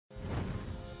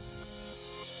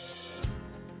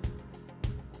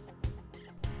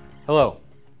Hello.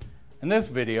 In this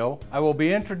video, I will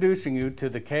be introducing you to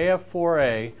the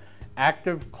KF4A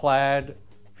Active Clad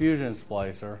Fusion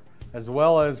Splicer, as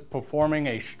well as performing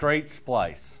a straight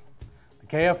splice. The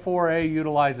KF4A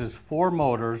utilizes 4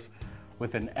 motors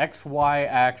with an XY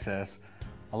axis,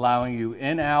 allowing you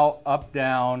in, out, up,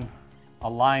 down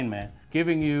alignment,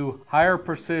 giving you higher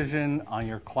precision on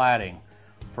your cladding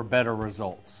for better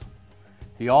results.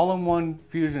 The all-in-one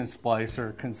fusion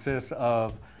splicer consists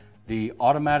of the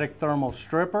automatic thermal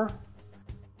stripper,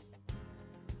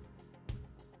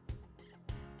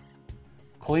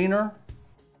 cleaner,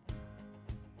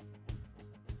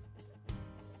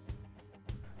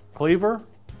 cleaver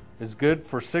is good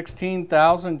for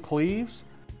 16,000 cleaves,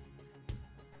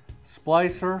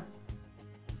 splicer,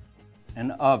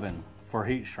 and oven for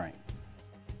heat shrink.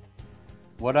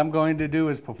 What I'm going to do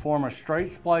is perform a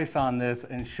straight splice on this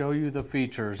and show you the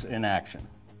features in action.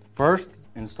 First,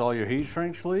 install your heat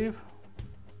shrink sleeve.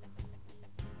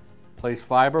 Place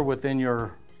fiber within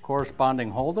your corresponding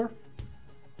holder,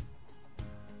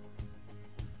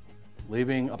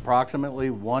 leaving approximately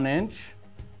 1 inch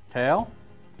tail.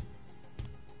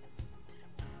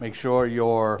 Make sure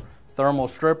your thermal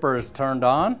stripper is turned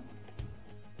on.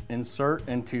 Insert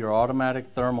into your automatic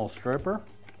thermal stripper,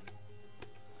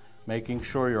 making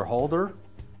sure your holder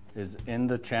is in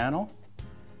the channel.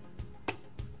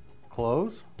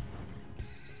 Close.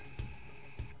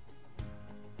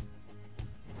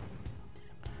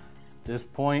 At this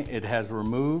point, it has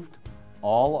removed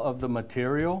all of the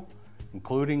material,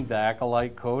 including the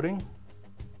acolyte coating.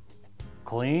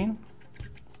 Clean.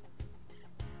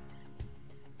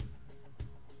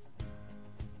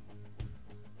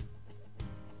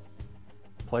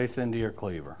 Place into your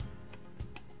cleaver.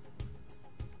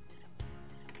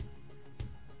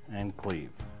 And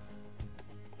cleave.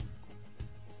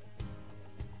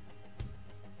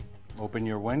 Open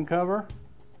your wind cover.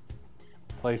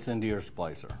 Place into your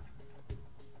splicer.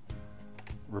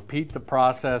 Repeat the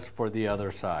process for the other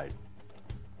side.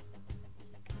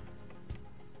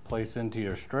 Place into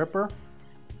your stripper.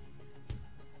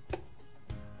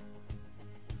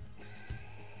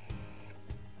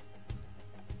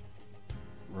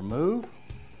 Remove.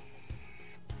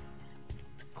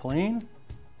 Clean.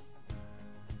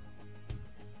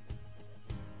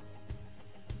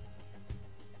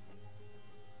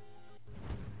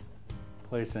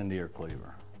 Place into your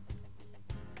cleaver.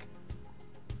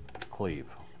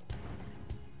 Cleave.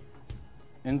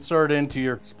 Insert into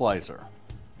your splicer.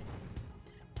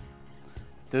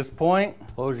 At this point,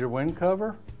 close your wind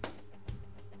cover.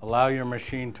 Allow your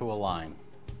machine to align.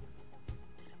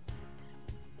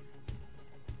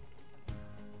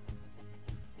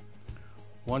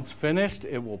 Once finished,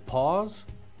 it will pause.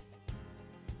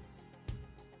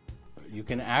 You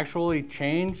can actually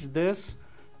change this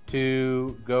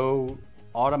to go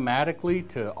automatically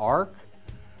to arc.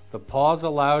 The pause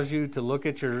allows you to look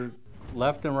at your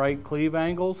left and right cleave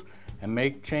angles and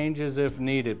make changes if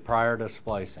needed prior to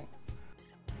splicing.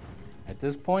 At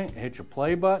this point, hit your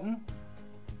play button.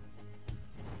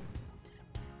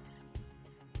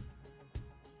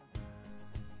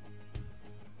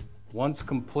 Once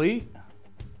complete,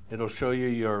 it'll show you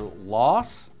your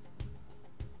loss.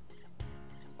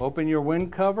 Open your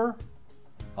wind cover.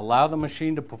 Allow the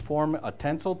machine to perform a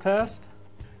tensile test.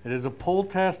 It is a pull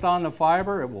test on the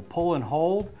fiber. It will pull and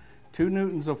hold 2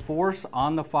 newtons of force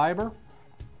on the fiber.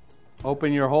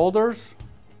 Open your holders.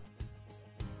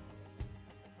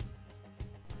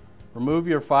 Remove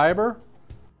your fiber.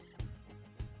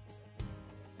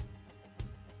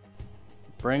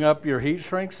 Bring up your heat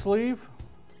shrink sleeve.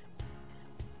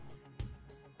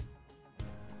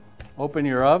 Open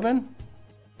your oven.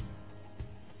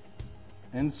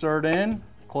 Insert in.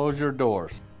 Close your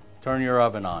doors. Turn your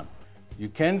oven on. You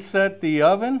can set the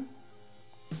oven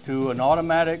to an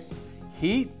automatic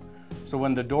heat, so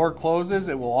when the door closes,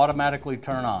 it will automatically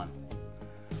turn on.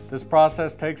 This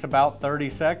process takes about 30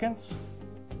 seconds.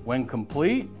 When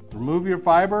complete, remove your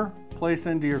fiber, place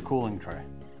into your cooling tray.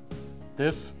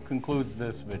 This concludes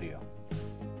this video.